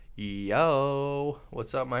Yo,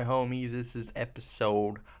 what's up, my homies? This is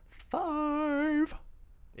episode 5.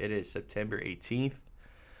 It is September 18th.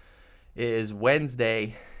 It is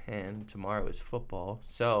Wednesday, and tomorrow is football.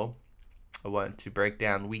 So, I want to break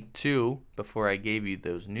down week 2 before I gave you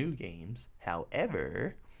those new games.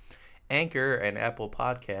 However, Anchor and Apple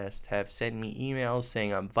Podcast have sent me emails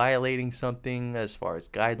saying I'm violating something as far as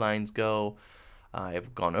guidelines go.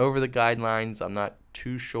 I've gone over the guidelines. I'm not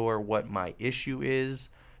too sure what my issue is.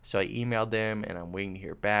 So I emailed them and I'm waiting to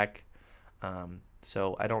hear back.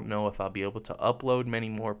 So I don't know if I'll be able to upload many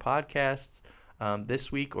more podcasts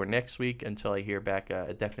this week or next week until I hear back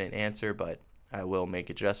a definite answer. But I will make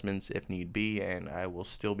adjustments if need be, and I will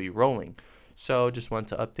still be rolling. So just want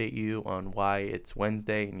to update you on why it's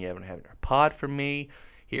Wednesday and you haven't had a pod from me.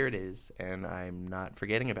 Here it is, and I'm not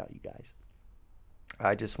forgetting about you guys.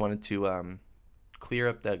 I just wanted to clear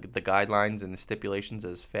up the guidelines and the stipulations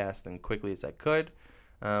as fast and quickly as I could,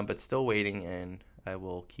 but still waiting, and I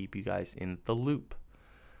will keep you guys in the loop.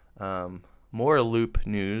 More loop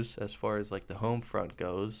news as far as like the home front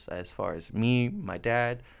goes, as far as me, my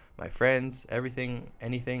dad, my friends, everything,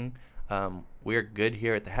 anything. We're good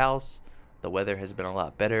here at the house. The weather has been a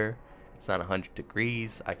lot better. It's not 100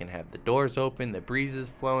 degrees. I can have the doors open, the breeze is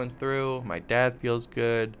flowing through. My dad feels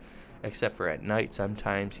good, except for at night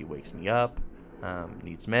sometimes he wakes me up.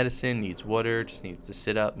 Needs medicine, needs water, just needs to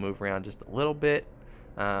sit up, move around just a little bit.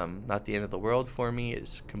 Not the end of the world for me.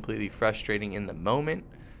 It's completely frustrating in the moment,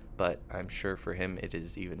 but I'm sure for him it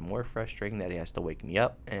is even more frustrating that he has to wake me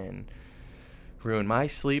up and ruin my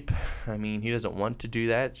sleep. I mean, he doesn't want to do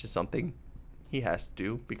that. It's just something he has to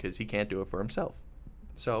do because he can't do it for himself.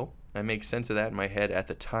 So I make sense of that in my head at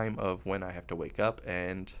the time of when I have to wake up,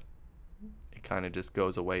 and it kind of just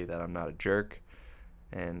goes away that I'm not a jerk.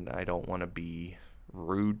 And I don't want to be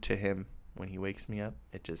rude to him when he wakes me up.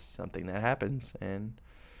 It's just something that happens, and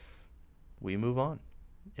we move on.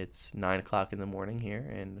 It's 9 o'clock in the morning here,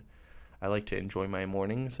 and I like to enjoy my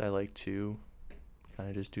mornings. I like to kind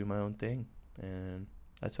of just do my own thing, and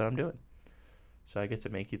that's what I'm doing. So I get to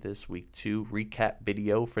make you this week 2 recap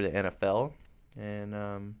video for the NFL, and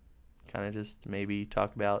kind of just maybe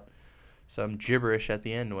talk about some gibberish at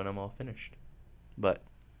the end when I'm all finished. But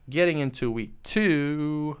getting into week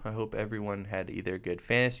 2, I hope everyone had either a good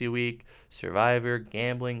fantasy week, survivor,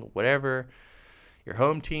 gambling, whatever. Your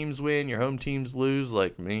home teams win, your home teams lose,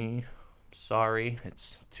 like me. Sorry,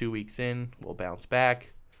 it's 2 weeks in. We'll bounce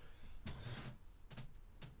back.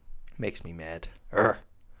 Makes me mad.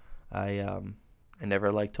 I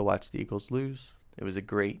never like to watch the Eagles lose. It was a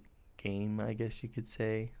great game, I guess you could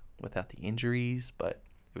say, without the injuries, but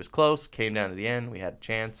it was close. Came down to the end. We had a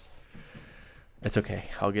chance. It's okay.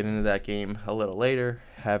 I'll get into that game a little later,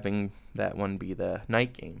 having that one be the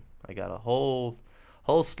night game. I got a whole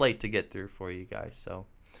slate to get through for you guys. So,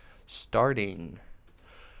 starting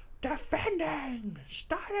in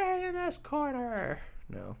this quarter.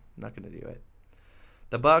 No, I'm not going to do it.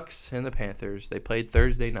 The Bucks and the Panthers, they played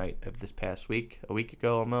Thursday night of this past week, a week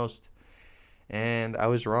ago almost. And I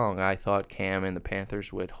was wrong. I thought Cam and the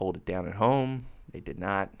Panthers would hold it down at home. They did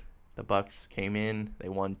not. The Bucks came in. They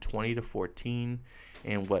won 20-14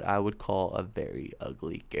 in what I would call a very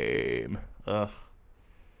ugly game.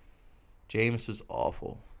 James was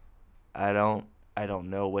awful. I don't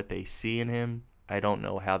know what they see in him. I don't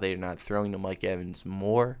know how they're not throwing to Mike Evans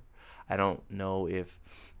more. I don't know if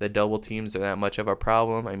the double teams are that much of a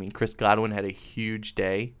problem. I mean, Chris Godwin had a huge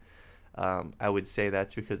day. I would say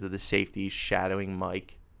that's because of the safeties shadowing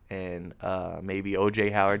Mike and maybe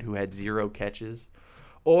O.J. Howard, who had 0 catches.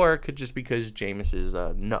 Or it could just because Jameis is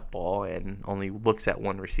a nutball and only looks at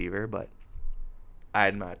one receiver, but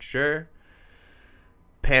I'm not sure.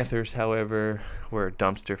 Panthers, however, were a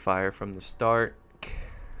dumpster fire from the start.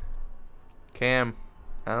 Cam,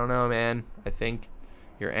 I don't know, man. I think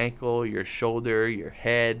your ankle, your shoulder, your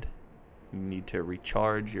head, you need to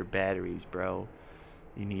recharge your batteries, bro.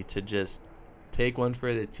 You need to just take one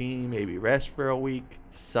for the team, maybe rest for a week,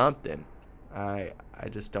 something. I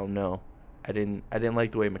just don't know. I didn't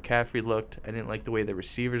like the way McCaffrey looked. I didn't like the way the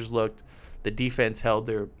receivers looked. The defense held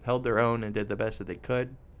their own and did the best that they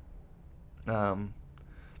could.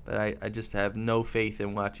 But I just have no faith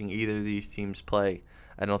in watching either of these teams play.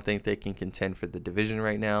 I don't think they can contend for the division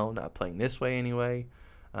right now, not playing this way anyway.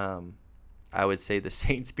 I would say the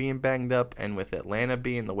Saints being banged up, and with Atlanta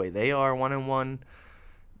being the way they are, 1-1,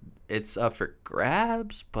 it's up for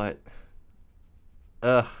grabs. But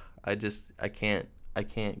I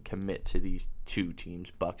can't commit to these two teams,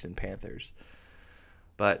 Bucks and Panthers.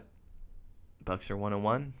 But Bucks are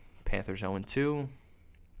 1-1, Panthers 0-2.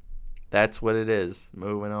 That's what it is.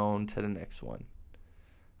 Moving on to the next one.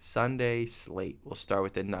 Sunday slate. We'll start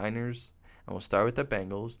with the Niners, and we'll start with the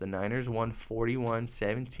Bengals. The Niners won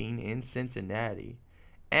 41-17 in Cincinnati,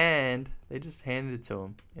 and they just handed it to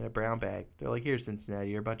them in a brown bag. They're like, here, Cincinnati,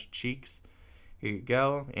 you're a bunch of cheeks. Here you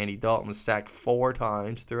go. Andy Dalton was sacked 4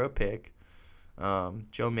 times, threw a pick.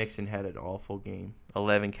 Joe Mixon had an awful game.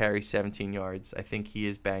 11 carries, 17 yards. I think he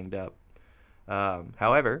is banged up.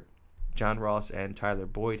 However, John Ross and Tyler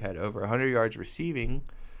Boyd had over 100 yards receiving,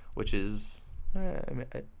 which is,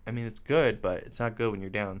 I mean, it's good, but it's not good when you're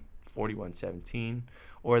down 41-17.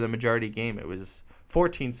 Or the majority game, it was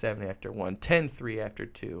 14-7 after 1, 10-3 after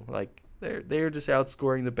 2. Like, they're just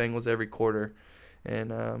outscoring the Bengals every quarter,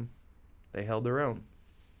 and they held their own.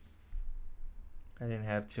 I didn't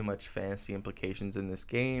have too much fantasy implications in this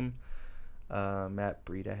game. Matt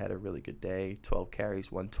Breida had a really good day. 12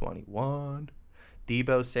 carries, 121.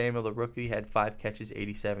 Deebo Samuel, the rookie, had 5 catches,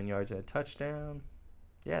 87 yards, and a touchdown.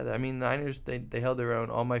 Yeah, I mean, Niners, they held their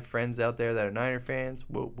own. All my friends out there that are Niner fans,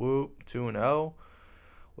 whoop, whoop, 2-0.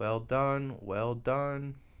 Well done, well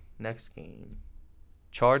done. Next game.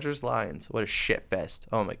 Chargers-Lions. What a shit fest.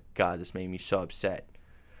 Oh, my God, this made me so upset.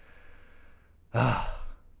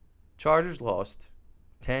 Chargers lost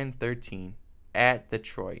 10-13 at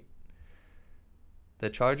Detroit. The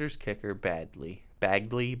Chargers kicker Badgley, I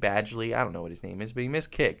don't know what his name is, but he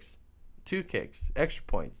missed kicks. 2 kicks, extra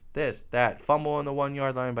points, this, that, fumble on the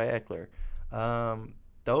 1-yard line by Eckler.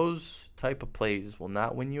 Those type of plays will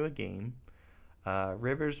not win you a game.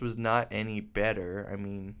 Rivers was not any better. I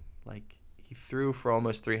mean, like, he threw for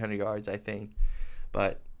almost 300 yards, I think.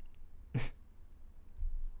 But he's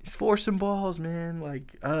forcing balls, man.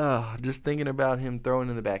 Like, just thinking about him throwing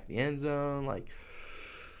in the back of the end zone. Like,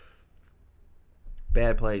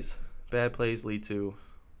 bad plays. Bad plays lead to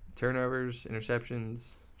turnovers,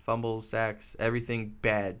 interceptions, fumbles, sacks, everything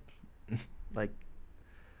bad. Like,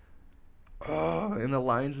 and the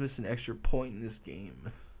Lions missed an extra point in this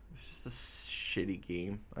game. It's just a shitty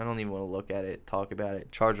game. I don't even want to look at it, talk about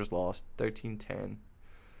it. Chargers lost 13-10.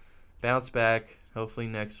 Bounce back, hopefully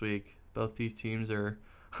next week. Both these teams are,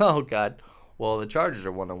 oh, God. Well, the Chargers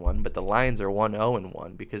are 1-1, but the Lions are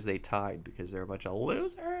 1-0-1 because they tied, because they're a bunch of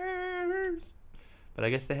losers. But I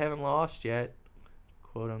guess they haven't lost yet,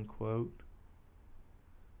 quote unquote.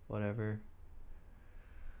 Whatever.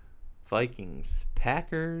 Vikings,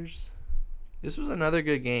 Packers. This was another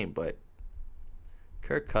good game, but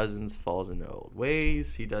Kirk Cousins falls into old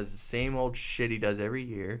ways. He does the same old shit he does every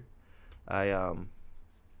year.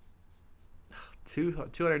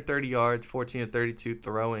 230 yards, 14 of 32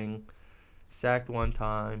 throwing, sacked 1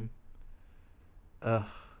 time.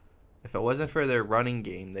 If it wasn't for their running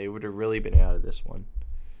game, they would have really been out of this one.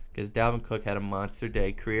 Because Dalvin Cook had a monster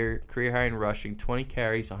day, career high in rushing, 20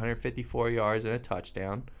 carries, 154 yards, and a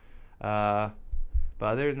touchdown. But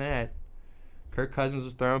other than that, Kirk Cousins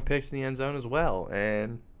was throwing picks in the end zone as well.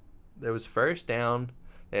 And there was first down.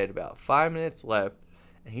 They had about 5 minutes left.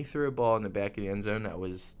 And he threw a ball in the back of the end zone that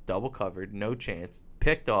was double covered, no chance,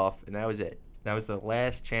 picked off, and that was it. That was the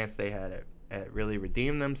last chance they had at really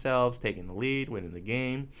redeeming themselves, taking the lead, winning the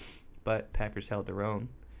game. But Packers held their own.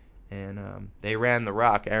 And they ran the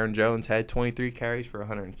rock. Aaron Jones had 23 carries for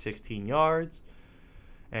 116 yards.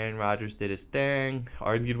 Aaron Rodgers did his thing.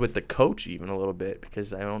 Argued with the coach even a little bit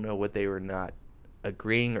because I don't know what they were not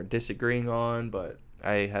agreeing or disagreeing on, but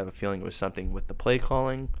I have a feeling it was something with the play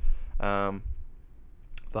calling. They'll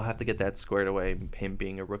have to get that squared away, him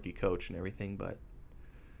being a rookie coach and everything. But,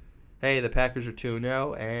 hey, the Packers are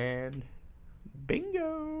 2-0, and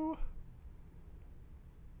bingo.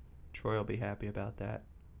 Troy will be happy about that.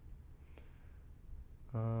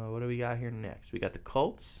 What do we got here next? We got the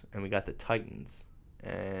Colts, and we got the Titans.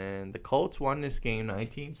 And the Colts won this game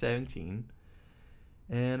 19-17.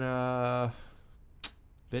 And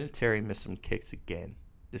Vinatieri missed some kicks again.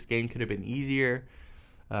 This game could have been easier.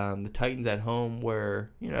 The Titans at home were,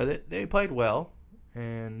 they played well.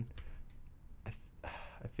 And I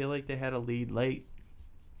feel like they had a lead late.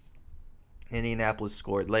 Indianapolis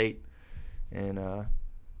scored late. And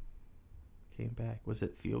came back. Was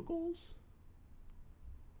it field goals?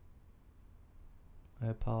 I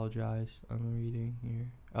apologize. I'm reading here.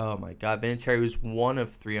 Oh, my God. Vinatieri was 1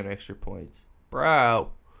 of 3 on extra points.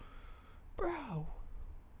 Bro.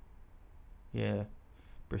 Yeah.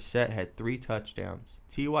 Brissett had 3 touchdowns.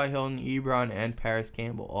 T.Y. Hilton, Ebron, and Paris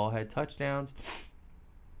Campbell all had touchdowns.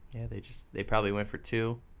 Yeah, they probably went for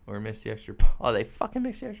 2 or missed the extra point. Oh, they fucking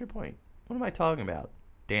missed the extra point. What am I talking about?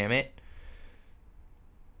 Damn it.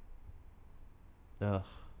 Ugh.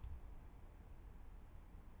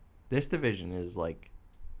 This division is like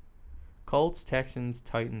Colts, Texans,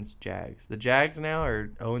 Titans, Jags. The Jags now are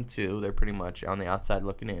 0-2. They're pretty much on the outside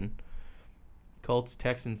looking in. Colts,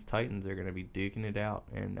 Texans, Titans are going to be duking it out,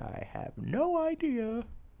 and I have no idea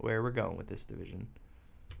where we're going with this division.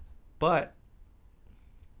 But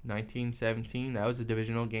 1917, that was a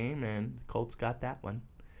divisional game, and the Colts got that one.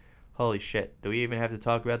 Holy shit. Do we even have to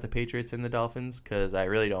talk about the Patriots and the Dolphins? Because I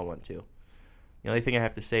really don't want to. The only thing I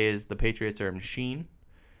have to say is the Patriots are a machine.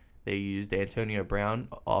 They used Antonio Brown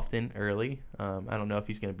often early. I don't know if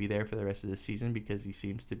he's going to be there for the rest of the season because he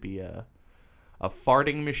seems to be a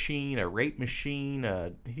farting machine, a rape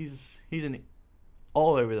machine. He's an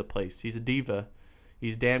all over the place. He's a diva.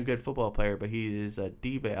 He's a damn good football player, but he is a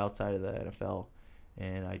diva outside of the NFL.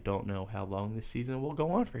 And I don't know how long this season will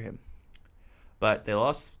go on for him. But they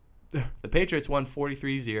lost. The Patriots won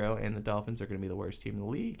 43-0, and the Dolphins are going to be the worst team in the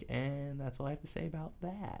league. And that's all I have to say about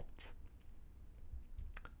that.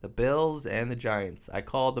 The Bills and the Giants. I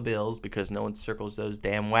call the Bills because no one circles those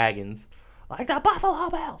damn wagons like the Buffalo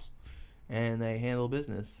Bills. And they handle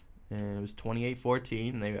business. And it was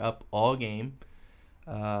 28-14, and they were up all game.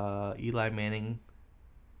 Eli Manning,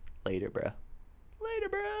 later, bruh. Later,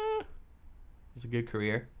 bruh. It's a good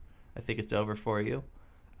career. I think it's over for you.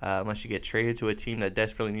 Unless you get traded to a team that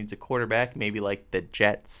desperately needs a quarterback, maybe like the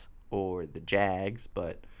Jets or the Jags.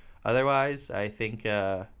 But otherwise, I think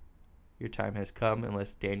your time has come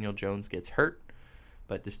unless Daniel Jones gets hurt.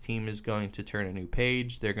 But this team is going to turn a new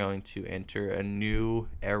page. They're going to enter a new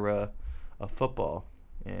era of football.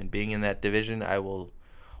 And being in that division, I will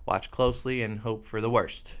watch closely and hope for the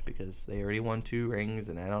worst because they already won 2 rings,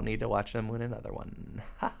 and I don't need to watch them win another one.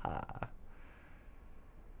 Ha ha.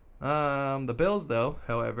 The Bills, though,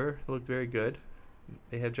 however, looked very good.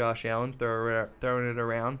 They have Josh Allen throwing it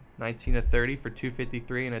around, 19 of 30 for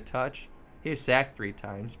 253 and a touch. He was sacked 3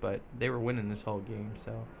 times, but they were winning this whole game,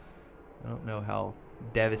 so I don't know how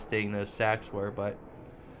devastating those sacks were, but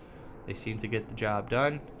they seem to get the job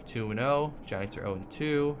done. 2-0. Giants are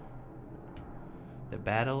 0-2. The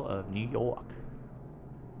Battle of New York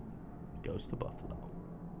goes to Buffalo.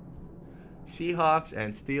 Seahawks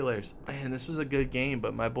and Steelers. Man, this was a good game,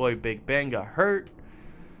 but my boy Big Ben got hurt.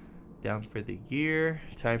 Down for the year.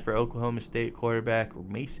 Time for Oklahoma State quarterback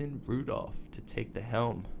Mason Rudolph to take the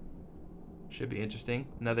helm. Should be interesting.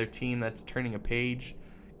 Another team that's turning a page,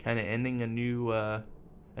 kind of ending a new,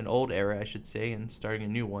 an old era, I should say, and starting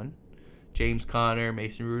a new one. James Conner,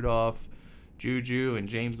 Mason Rudolph, Juju, and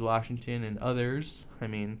James Washington, and others. I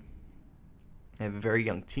mean, they have a very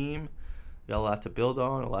young team. Got a lot to build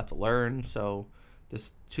on, a lot to learn. So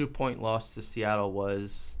this 2-point loss to Seattle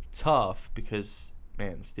was tough because,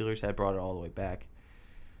 man, the Steelers had brought it all the way back.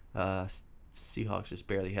 Seahawks just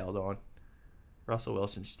barely held on. Russell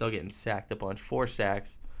Wilson still getting sacked a bunch. 4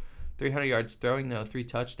 sacks. 300 yards throwing, though. 3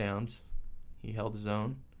 touchdowns. He held his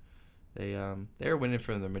own. They were winning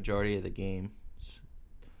for the majority of the game.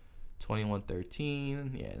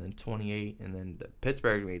 21-13. Yeah, and then 28. And then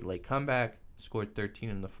Pittsburgh made a late comeback. Scored 13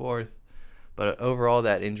 in the 4th. But overall,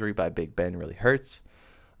 that injury by Big Ben really hurts.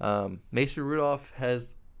 Mason Rudolph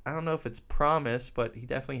has, I don't know if it's promise, but he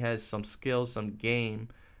definitely has some skills, some game.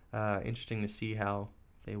 Interesting to see how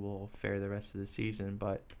they will fare the rest of the season.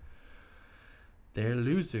 But they're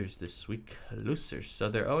losers this week. Losers. So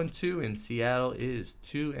they're 0-2, and Seattle is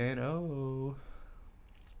 2-0.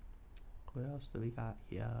 What else do we got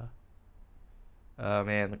here? Oh,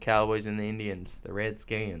 man, the Cowboys and the Indians. The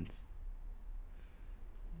Redskins.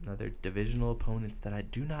 Another divisional opponents that I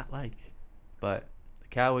do not like. But the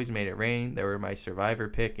Cowboys made it rain. They were my survivor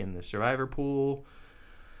pick in the survivor pool.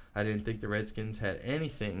 I didn't think the Redskins had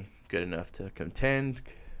anything good enough to contend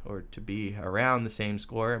or to be around the same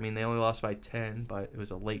score. I mean, they only lost by 10, but it was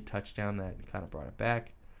a late touchdown that kind of brought it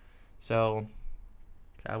back. So,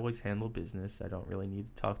 Cowboys handled business. I don't really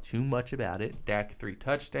need to talk too much about it. Dak 3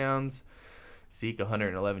 touchdowns. Zeke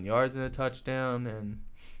 111 yards in a touchdown, and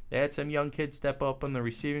they had some young kids step up on the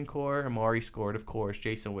receiving core. Amari scored, of course.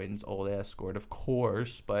 Jason Witten's old ass scored, of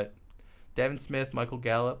course. But Devin Smith, Michael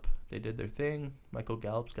Gallup, they did their thing. Michael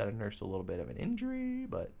Gallup's got to nurse a little bit of an injury,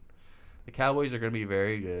 but the Cowboys are going to be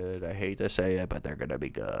very good. I hate to say it, but they're going to be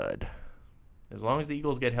good. As long as the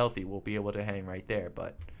Eagles get healthy, we'll be able to hang right there.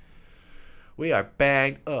 But we are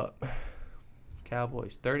bagged up.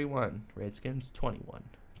 Cowboys 31, Redskins 21.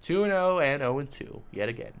 2-0 and 0-2 yet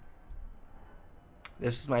again.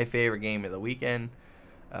 This is my favorite game of the weekend,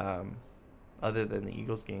 other than the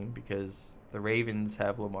Eagles game, because the Ravens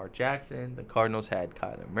have Lamar Jackson. The Cardinals had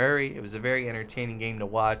Kyler Murray. It was a very entertaining game to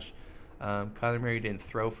watch. Kyler Murray didn't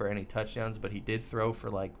throw for any touchdowns, but he did throw for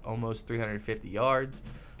like almost 350 yards.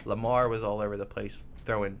 Lamar was all over the place,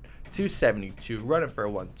 throwing 272, running for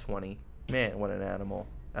 120. Man, what an animal.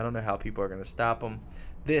 I don't know how people are going to stop him.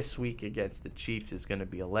 this week against the Chiefs is going to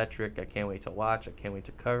be electric. I can't wait to watch. I can't wait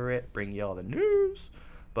to cover it, bring you all the news.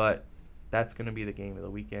 But that's going to be the game of the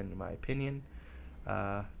weekend, in my opinion.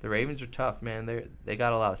 The Ravens are tough, man. They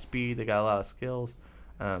got a lot of speed. They got a lot of skills.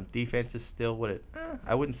 Defense is still what it.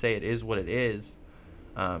 I wouldn't say it is what it is.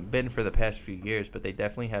 Been for the past few years, but they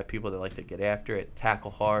definitely have people that like to get after it,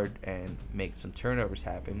 tackle hard, and make some turnovers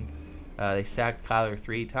happen. They sacked Kyler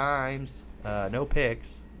 3 times, no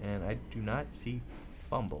picks, and I do not see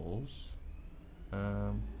fumbles.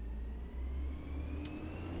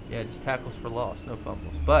 Yeah, just tackles for loss, no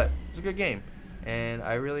fumbles. But it was a good game, and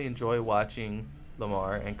I really enjoy watching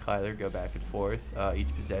Lamar and Kyler go back and forth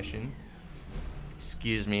each possession.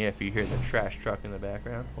 Excuse me if you hear the trash truck in the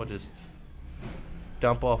background. We'll just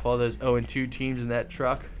dump off all those 0-2 teams in that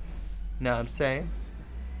truck. Know what I'm saying?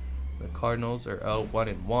 The Cardinals are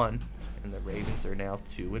 1-1, and the Ravens are now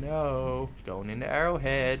 2-0, going into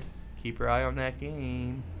Arrowhead. Keep your eye on that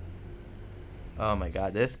game. Oh my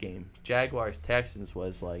God, this game, Jaguars-Texans,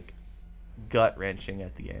 was like gut-wrenching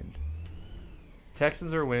at the end.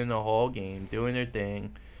 Texans are winning the whole game, doing their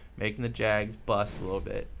thing, making the Jags bust a little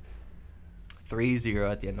bit. 3-0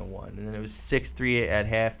 at the end of one, and then it was 6-3 at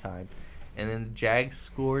halftime. And then the Jags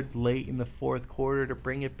scored late in the fourth quarter to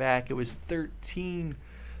bring it back. It was 13-3,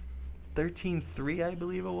 I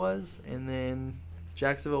believe it was. And then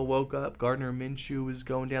Jacksonville woke up. Gardner Minshew was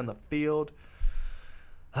going down the field.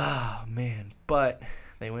 Oh, man. But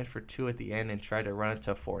they went for 2 at the end and tried to run it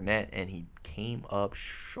to Fournette, and he came up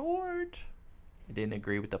short. I didn't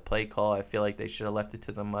agree with the play call. I feel like they should have left it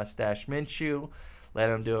to the mustache Minshew. Let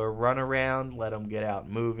him do a run around. Let him get out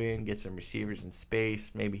moving, get some receivers in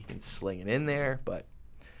space. Maybe he can sling it in there. But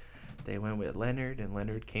they went with Leonard, and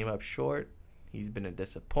Leonard came up short. He's been a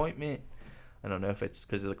disappointment. I don't know if it's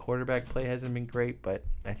because of the quarterback play hasn't been great, but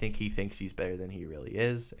I think he thinks he's better than he really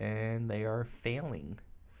is, and they are failing.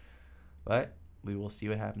 But we will see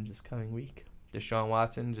what happens this coming week. Deshaun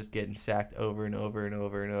Watson just getting sacked over and over and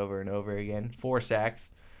over and over and over again. 4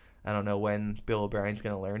 sacks. I don't know when Bill O'Brien's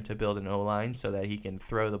going to learn to build an O-line so that he can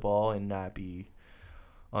throw the ball and not be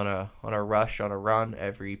on a rush, on a run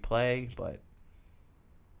every play. But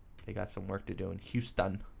they got some work to do in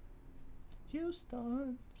Houston.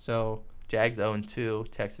 So Jags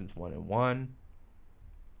 0-2, Texans 1-1.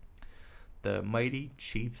 The mighty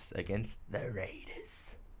Chiefs against the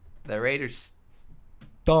Raiders. The Raiders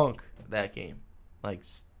stunk that game. Like,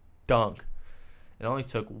 stunk. It only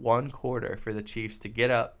took 1 quarter for the Chiefs to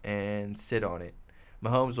get up and sit on it.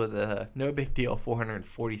 Mahomes with a no big deal,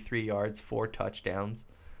 443 yards, 4 touchdowns.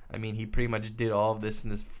 I mean, he pretty much did all of this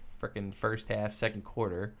in this freaking first half, second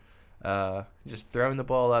quarter. Just throwing the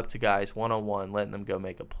ball up to guys one-on-one, letting them go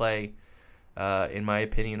make a play. In my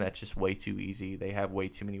opinion, that's just way too easy. They have way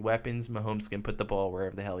too many weapons. Mahomes can put the ball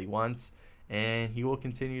wherever the hell he wants, and he will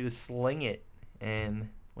continue to sling it. And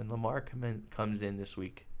when Lamar comes in this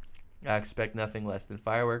week, I expect nothing less than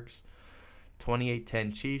fireworks.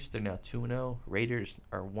 28-10 Chiefs. They're now 2-0. Raiders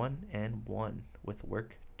are 1-1 with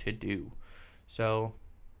work to do. So,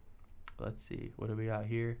 let's see. What do we got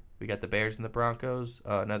here? We got the Bears and the Broncos.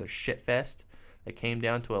 Another shit fest that came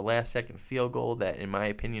down to a last-second field goal that, in my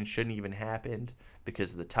opinion, shouldn't even happened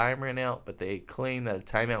because the time ran out. But they claim that a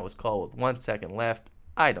timeout was called with 1 second left.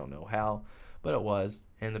 I don't know how, but it was.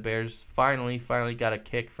 And the Bears finally got a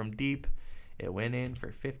kick from deep. It went in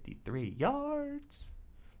for 53 yards.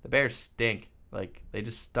 The Bears stink. Like, they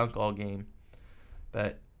just stunk all game.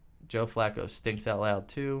 But Joe Flacco stinks out loud,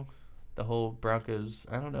 too. The whole Broncos,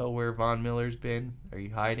 I don't know where Von Miller's been. Are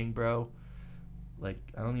you hiding, bro? Like,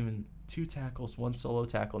 I don't even... 2 tackles, 1 solo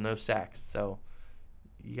tackle, no sacks. So,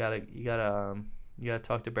 you gotta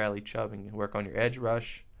talk to Bradley Chubb and work on your edge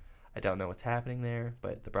rush. I don't know what's happening there,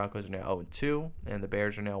 but the Broncos are now 0-2, and the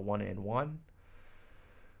Bears are now 1-1.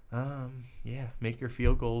 Yeah, make your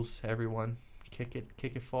field goals, everyone. Kick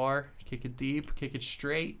it far, kick it deep, kick it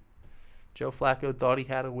straight. Joe Flacco thought he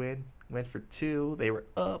had a win, went for 2. They were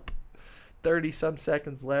up, 30-some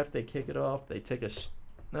seconds left. They kick it off. They take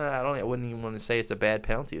I wouldn't even want to say it's a bad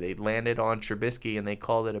penalty. They landed on Trubisky, and they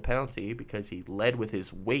called it a penalty because he led with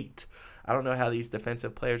his weight. I don't know how these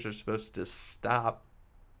defensive players are supposed to stop,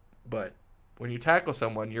 but when you tackle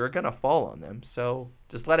someone, you're going to fall on them. So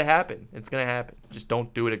just let it happen. It's going to happen. Just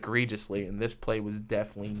don't do it egregiously. And this play was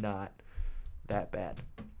definitely not that bad.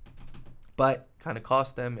 But kind of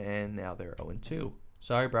cost them, and now they're 0-2.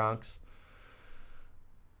 Sorry, Bronx.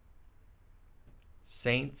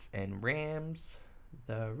 Saints and Rams.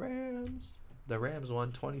 The Rams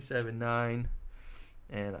won 27-9.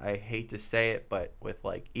 And I hate to say it, but with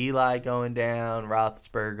like Eli going down,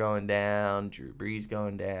 Roethlisberger going down, Drew Brees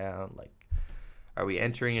going down, like Are we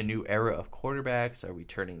entering a new era of quarterbacks? Are we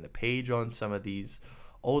turning the page on some of these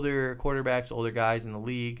older quarterbacks, older guys in the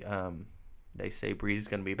league? They say Breeze is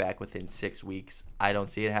going to be back within 6 weeks. I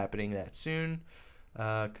don't see it happening that soon.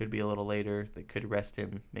 Could be a little later. They could rest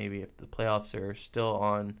him maybe if the playoffs are still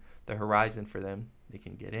on the horizon for them. They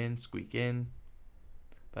can get in, squeak in.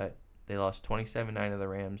 But they lost 27-9 to the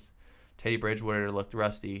Rams. Teddy Bridgewater looked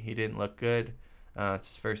rusty. He didn't look good. It's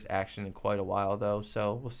his first action in quite a while, though.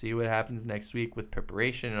 So we'll see what happens next week with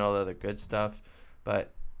preparation and all the other good stuff.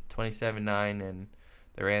 But 27-9, and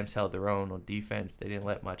the Rams held their own on defense. They didn't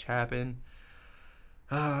let much happen.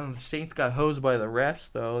 The Saints got hosed by the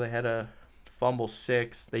refs, though. They had a fumble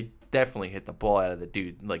 6. They definitely hit the ball out of the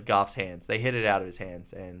dude, like Goff's hands. They hit it out of his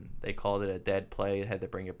hands, and they called it a dead play. They had to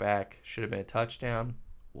bring it back. Should have been a touchdown.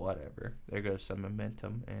 Whatever. There goes some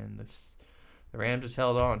momentum, and the Rams just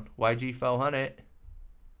held on. YG fell on it.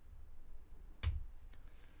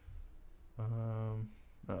 Oh,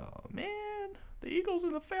 man. The Eagles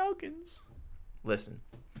and the Falcons. Listen.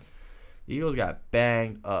 The Eagles got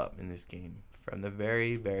banged up in this game from the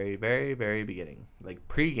very, very, very, very beginning. Like,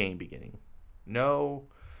 pre-game beginning. No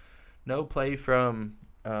play from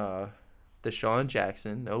Deshaun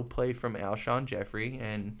Jackson. No play from Alshon Jeffrey.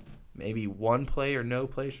 And maybe one play or no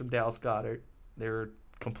plays from Dallas Goedert. They were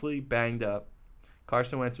completely banged up.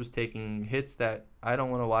 Carson Wentz was taking hits that I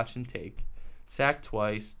don't want to watch him take. Sacked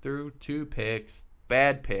twice, threw 2 picks,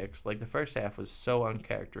 bad picks. Like, the first half was so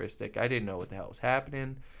uncharacteristic. I didn't know what the hell was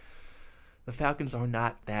happening. The Falcons are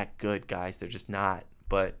not that good, guys. They're just not.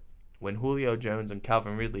 But when Julio Jones and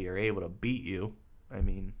Calvin Ridley are able to beat you, I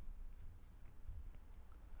mean,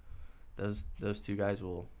 those 2 guys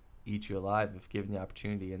will eat you alive if given the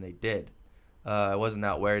opportunity, and they did. I wasn't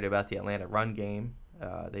that worried about the Atlanta run game.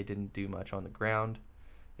 They didn't do much on the ground.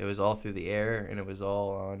 It was all through the air, and it was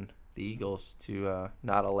all on the Eagles to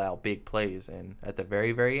not allow big plays. And at the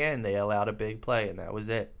very, very end, they allowed a big play, and that was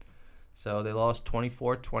it. So they lost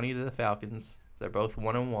 24-20 to the Falcons. They're both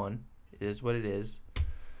 1-1. It is what it is.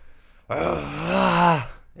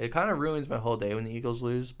 It kind of ruins my whole day when the Eagles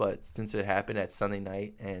lose, but since it happened at Sunday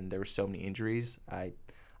night and there were so many injuries, I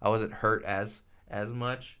wasn't hurt as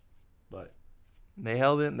much. But they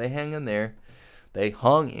held it. They hung in there. They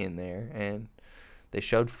hung in there, and they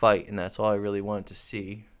showed fight, and that's all I really wanted to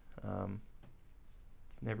see.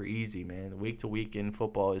 It's never easy, man. Week to week in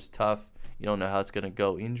football is tough. You don't know how it's going to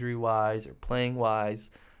go injury-wise or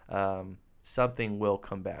playing-wise. Something will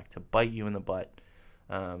come back to bite you in the butt.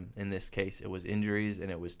 In this case, it was injuries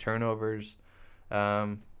and it was turnovers.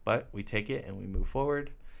 But we take it and we move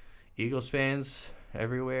forward. Eagles fans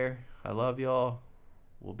everywhere, I love y'all.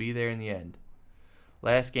 We'll be there in the end.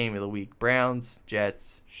 Last game of the week, Browns,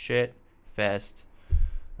 Jets, shit fest.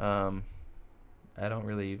 I don't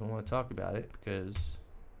really even want to talk about it because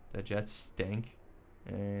the Jets stink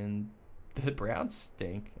and the Browns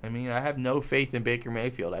stink. I mean, I have no faith in Baker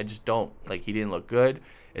Mayfield. I just don't. Like, he didn't look good.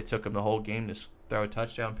 It took him the whole game to throw a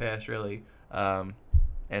touchdown pass, really. And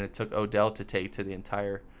it took Odell to take to the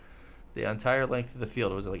entire length of the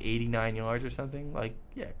field. Was it like 89 yards or something? Like,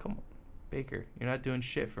 yeah, come on. Baker, you're not doing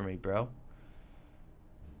shit for me, bro.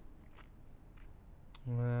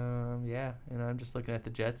 Yeah, and I'm just looking at the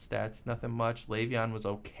Jets stats. Nothing much. Le'Veon was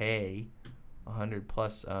okay.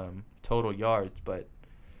 100-plus total yards, but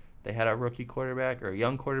they had a rookie quarterback or a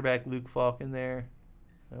young quarterback, Luke Falk, in there.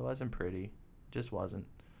 It wasn't pretty. It just wasn't.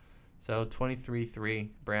 So 23-3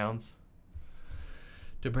 Browns.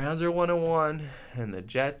 The Browns are 1-1, and the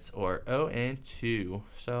Jets are 0-2.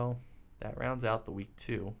 So that rounds out the week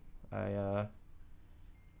 2. I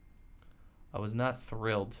was not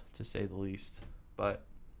thrilled, to say the least, but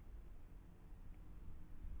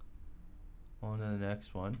on to the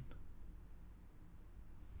next one.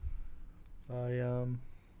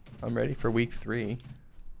 I'm ready for week 3.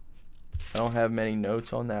 I don't have many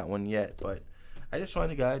notes on that one yet, but I just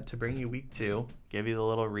wanted to bring you week 2, give you the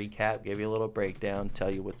little recap, give you a little breakdown,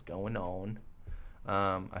 tell you what's going on.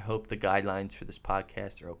 I hope the guidelines for this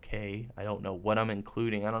podcast are okay. I don't know what I'm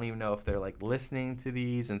including. I don't even know if they're like listening to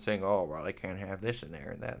these and saying, oh, well, I can't have this in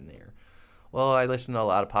there and that in there. Well, I listen to a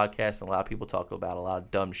lot of podcasts and a lot of people talk about a lot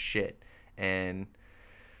of dumb shit. And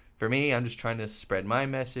for me, I'm just trying to spread my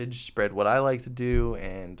message, spread what I like to do,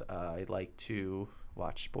 and I like to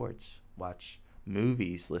watch sports, watch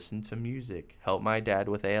movies, listen to music, help my dad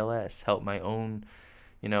with ALS, help my own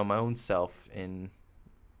self, and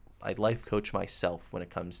I life coach myself when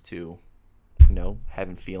it comes to,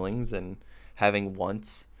 having feelings and having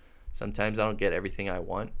wants. Sometimes I don't get everything I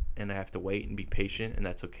want, and I have to wait and be patient, and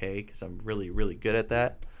that's okay because I'm really, really good at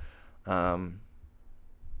that. But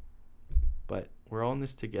we're all in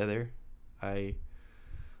this together. I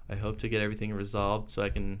I hope to get everything resolved so I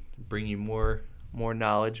can bring you more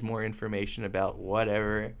knowledge, more information about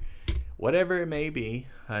whatever it may be.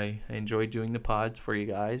 I enjoy doing the pods for you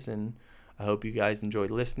guys, and I hope you guys enjoy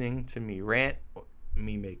listening to me rant,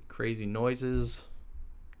 me make crazy noises,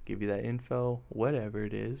 give you that info, whatever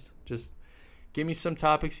it is. Just give me some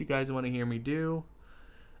topics you guys want to hear me do.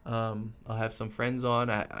 I'll have some friends on.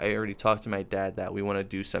 I already talked to my dad that we want to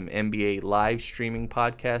do some NBA live streaming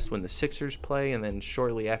podcasts when the Sixers play, and then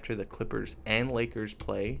shortly after the Clippers and Lakers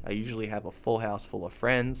play. I usually have a full house full of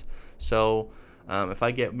friends. So if I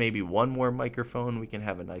get maybe one more microphone, we can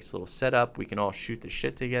have a nice little setup. We can all shoot the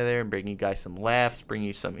shit together and bring you guys some laughs, bring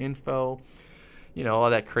you some info. All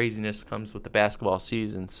that craziness comes with the basketball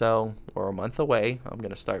season. So we're a month away. I'm going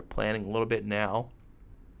to start planning a little bit now.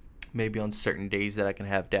 Maybe on certain days that I can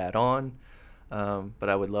have Dad on. But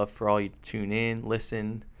I would love for all you to tune in,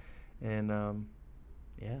 listen, and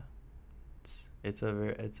yeah, it's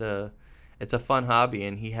a fun hobby,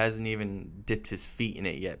 and he hasn't even dipped his feet in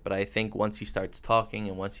it yet. But I think once he starts talking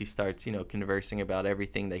and once he starts, conversing about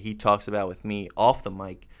everything that he talks about with me off the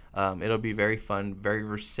mic, it'll be very fun, very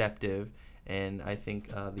receptive, and I think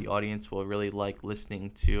the audience will really like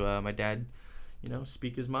listening to my dad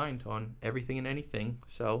speak his mind on everything and anything.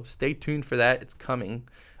 So stay tuned for that. It's coming.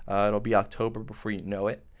 It'll be October before you know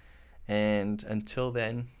it. And until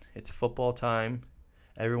then, it's football time.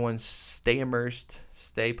 Everyone stay immersed,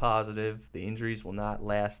 stay positive. The injuries will not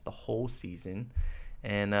last the whole season.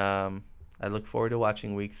 And I look forward to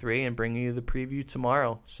watching week 3 and bringing you the preview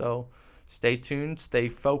tomorrow. So stay tuned, stay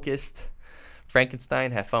focused.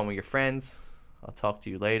 Frankenstein, have fun with your friends. I'll talk to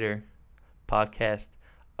you later. Podcast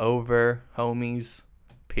over, homies.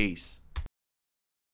 Peace.